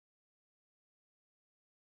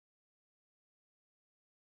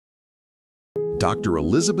Dr.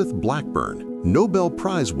 Elizabeth Blackburn, Nobel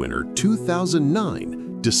Prize winner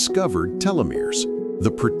 2009, discovered telomeres, the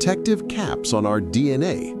protective caps on our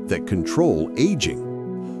DNA that control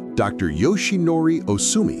aging. Dr. Yoshinori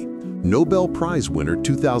Ohsumi, Nobel Prize winner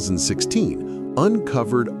 2016,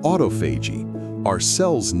 uncovered autophagy, our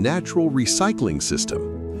cell's natural recycling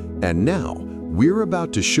system. And now, we're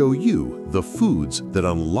about to show you the foods that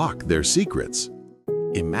unlock their secrets.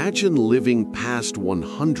 Imagine living past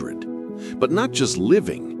 100, but not just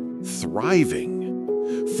living,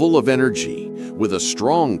 thriving, full of energy, with a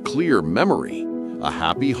strong, clear memory, a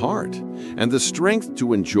happy heart, and the strength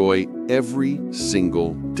to enjoy every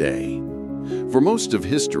single day. For most of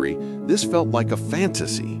history, this felt like a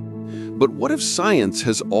fantasy. But what if science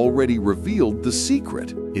has already revealed the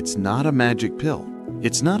secret? It's not a magic pill.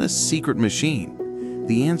 It's not a secret machine.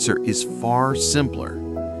 The answer is far simpler,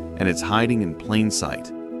 and it's hiding in plain sight,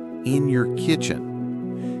 in your kitchen.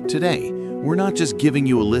 Today, we're not just giving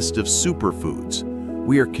you a list of superfoods.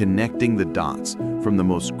 We are connecting the dots from the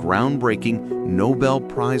most groundbreaking Nobel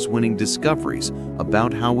Prize-winning discoveries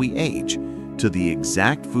about how we age to the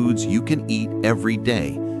exact foods you can eat every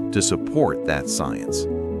day to support that science.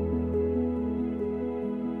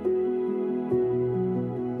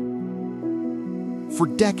 For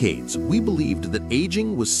decades, we believed that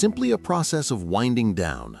aging was simply a process of winding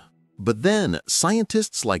down. But then,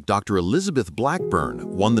 scientists like Dr. Elizabeth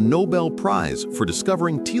Blackburn won the Nobel Prize for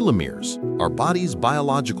discovering telomeres, our body's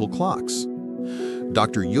biological clocks.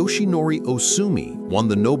 Dr. Yoshinori Ohsumi won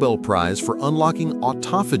the Nobel Prize for unlocking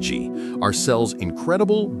autophagy, our cell's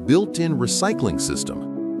incredible built-in recycling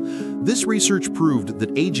system. This research proved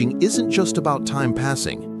that aging isn't just about time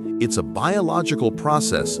passing. It's a biological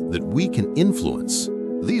process that we can influence.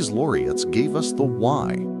 These laureates gave us the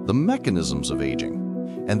why, the mechanisms of aging.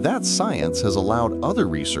 And that science has allowed other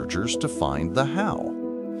researchers to find the how.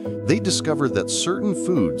 They discovered that certain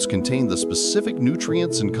foods contain the specific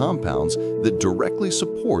nutrients and compounds that directly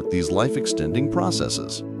support these life-extending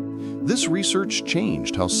processes. This research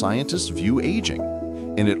changed how scientists view aging,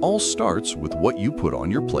 and it all starts with what you put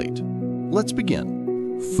on your plate. Let's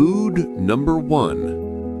begin. Food number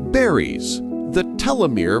 1. Berries, the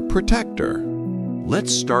telomere protector.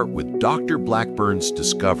 Let's start with Dr. Blackburn's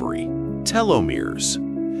discovery, telomeres.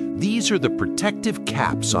 These are the protective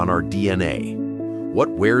caps on our DNA. What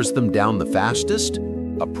wears them down the fastest?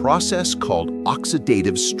 A process called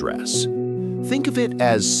oxidative stress. Think of it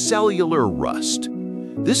as cellular rust.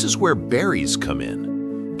 This is where berries come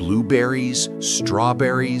in. Blueberries,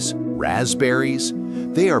 strawberries, raspberries.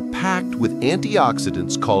 They are packed with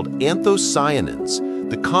antioxidants called anthocyanins,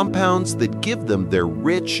 the compounds that give them their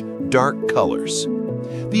rich, dark colors.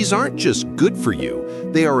 These aren't just good for you,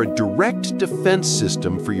 they are a direct defense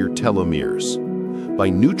system for your telomeres. By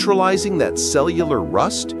neutralizing that cellular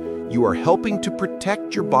rust, you are helping to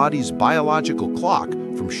protect your body's biological clock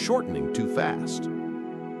from shortening too fast.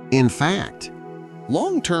 In fact,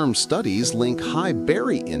 long-term studies link high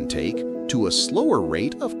berry intake to a slower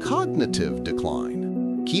rate of cognitive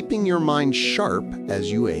decline, keeping your mind sharp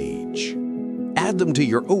as you age. Add them to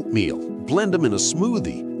your oatmeal, blend them in a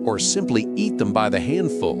smoothie, or simply eat them by the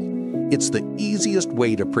handful. It's the easiest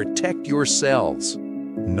way to protect your cells.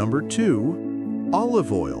 Number 2,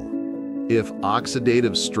 olive oil. If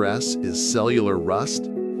oxidative stress is cellular rust,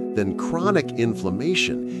 then chronic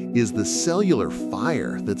inflammation is the cellular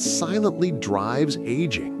fire that silently drives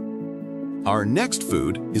aging. Our next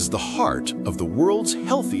food is the heart of the world's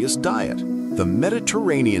healthiest diet, the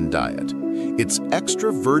Mediterranean diet. It's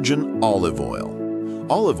extra virgin olive oil.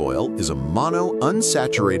 Olive oil is a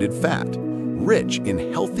monounsaturated fat, rich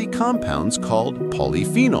in healthy compounds called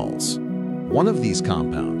polyphenols. One of these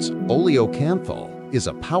compounds, oleocanthal, is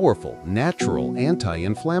a powerful, natural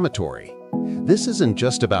anti-inflammatory. This isn't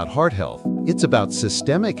just about heart health, it's about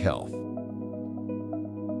systemic health.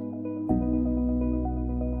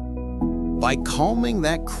 By calming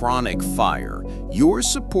that chronic fire, you're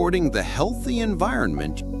supporting the healthy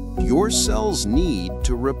environment your cells need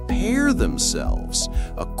to repair themselves,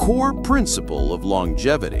 a core principle of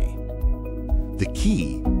longevity. The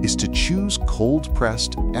key is to choose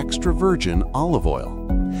cold-pressed, extra virgin olive oil.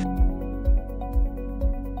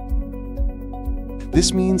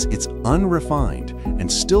 This means it's unrefined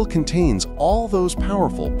and still contains all those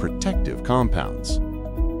powerful protective compounds.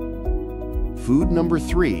 Food number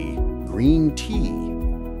 3, green tea.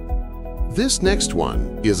 This next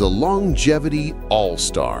one is a longevity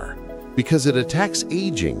all-star because it attacks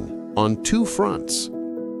aging on 2 fronts.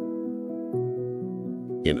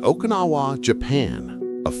 In Okinawa,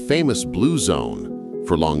 Japan, a famous blue zone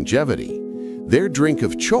for longevity, their drink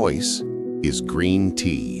of choice is green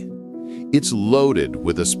tea. It's loaded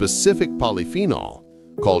with a specific polyphenol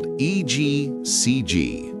called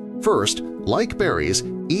EGCG. First, like berries,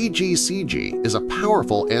 EGCG is a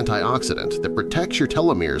powerful antioxidant that protects your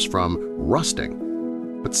telomeres from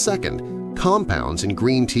rusting. But second, compounds in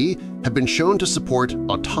green tea have been shown to support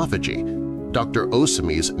autophagy, Dr.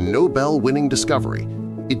 Ohsumi's Nobel-winning discovery.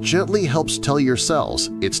 It gently helps tell your cells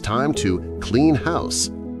it's time to clean house.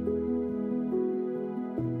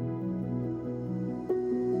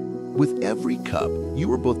 With every cup,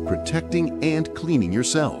 you are both protecting and cleaning your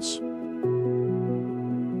cells.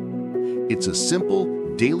 It's a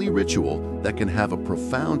simple, daily ritual that can have a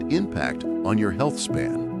profound impact on your health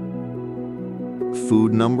span.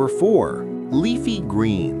 Food number 4. Leafy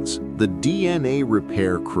greens, the DNA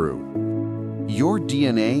repair crew. Your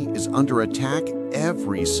DNA is under attack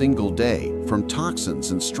every single day from toxins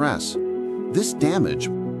and stress. This damage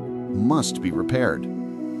must be repaired.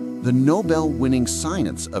 The Nobel-winning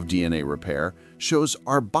science of DNA repair shows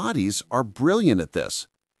our bodies are brilliant at this,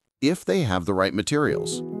 if they have the right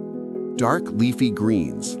materials. Dark leafy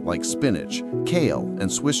greens like spinach, kale,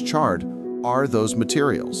 and Swiss chard are those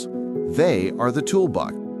materials. They are the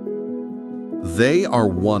toolbox. They are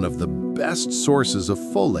one of the best sources of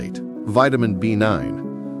folate, vitamin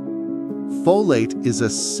B9. Folate is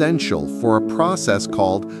essential for a process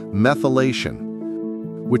called methylation,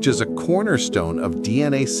 which is a cornerstone of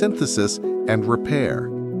DNA synthesis and repair.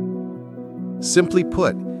 Simply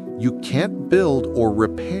put, you can't build or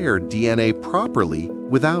repair DNA properly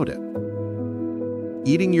without it.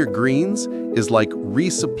 Eating your greens is like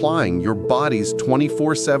resupplying your body's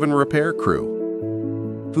 24/7 repair crew.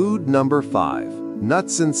 Food number 5.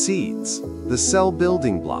 Nuts and seeds, the cell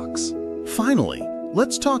building blocks. Finally,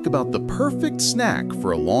 let's talk about the perfect snack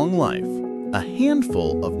for a long life, a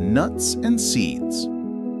handful of nuts and seeds.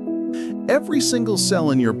 Every single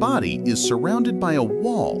cell in your body is surrounded by a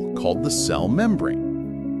wall called the cell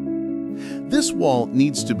membrane. This wall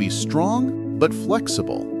needs to be strong but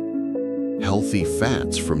flexible. Healthy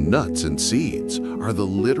fats from nuts and seeds are the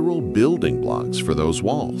literal building blocks for those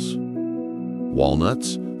walls.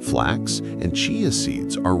 Walnuts, flax, and chia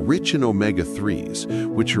seeds are rich in omega-3s,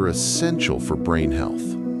 which are essential for brain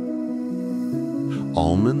health.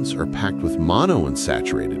 Almonds are packed with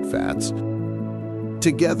monounsaturated fats.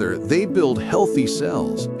 Together, they build healthy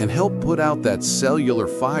cells and help put out that cellular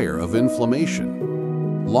fire of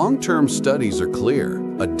inflammation. Long-term studies are clear.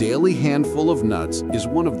 A daily handful of nuts is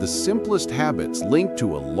one of the simplest habits linked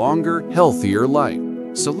to a longer, healthier life.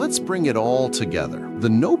 So let's bring it all together. The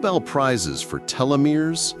Nobel Prizes for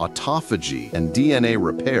telomeres, autophagy, and DNA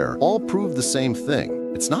repair all prove the same thing.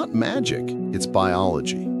 It's not magic, it's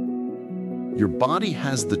biology. Your body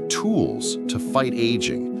has the tools to fight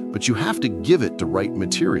aging, but you have to give it the right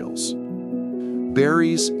materials.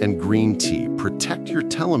 Berries and green tea protect your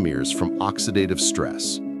telomeres from oxidative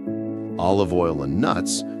stress. Olive oil and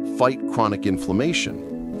nuts fight chronic inflammation.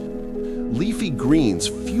 Leafy greens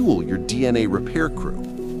fuel your DNA repair crew,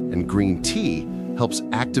 and green tea helps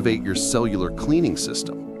activate your cellular cleaning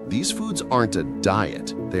system. These foods aren't a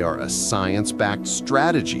diet, they are a science-backed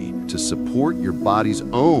strategy to support your body's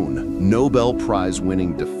own Nobel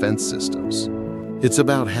Prize-winning defense systems. It's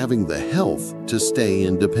about having the health to stay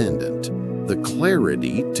independent, the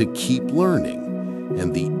clarity to keep learning,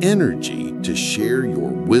 and the energy to share your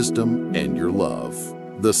wisdom and your love.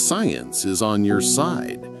 The science is on your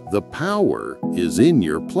side. The power is in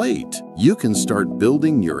your plate. You can start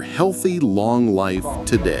building your healthy, long life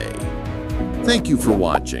today. Thank you for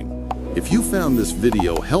watching. If you found this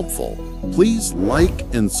video helpful, please like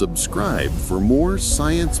and subscribe for more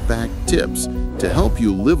science-backed tips to help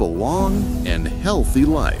you live a long and healthy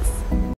life.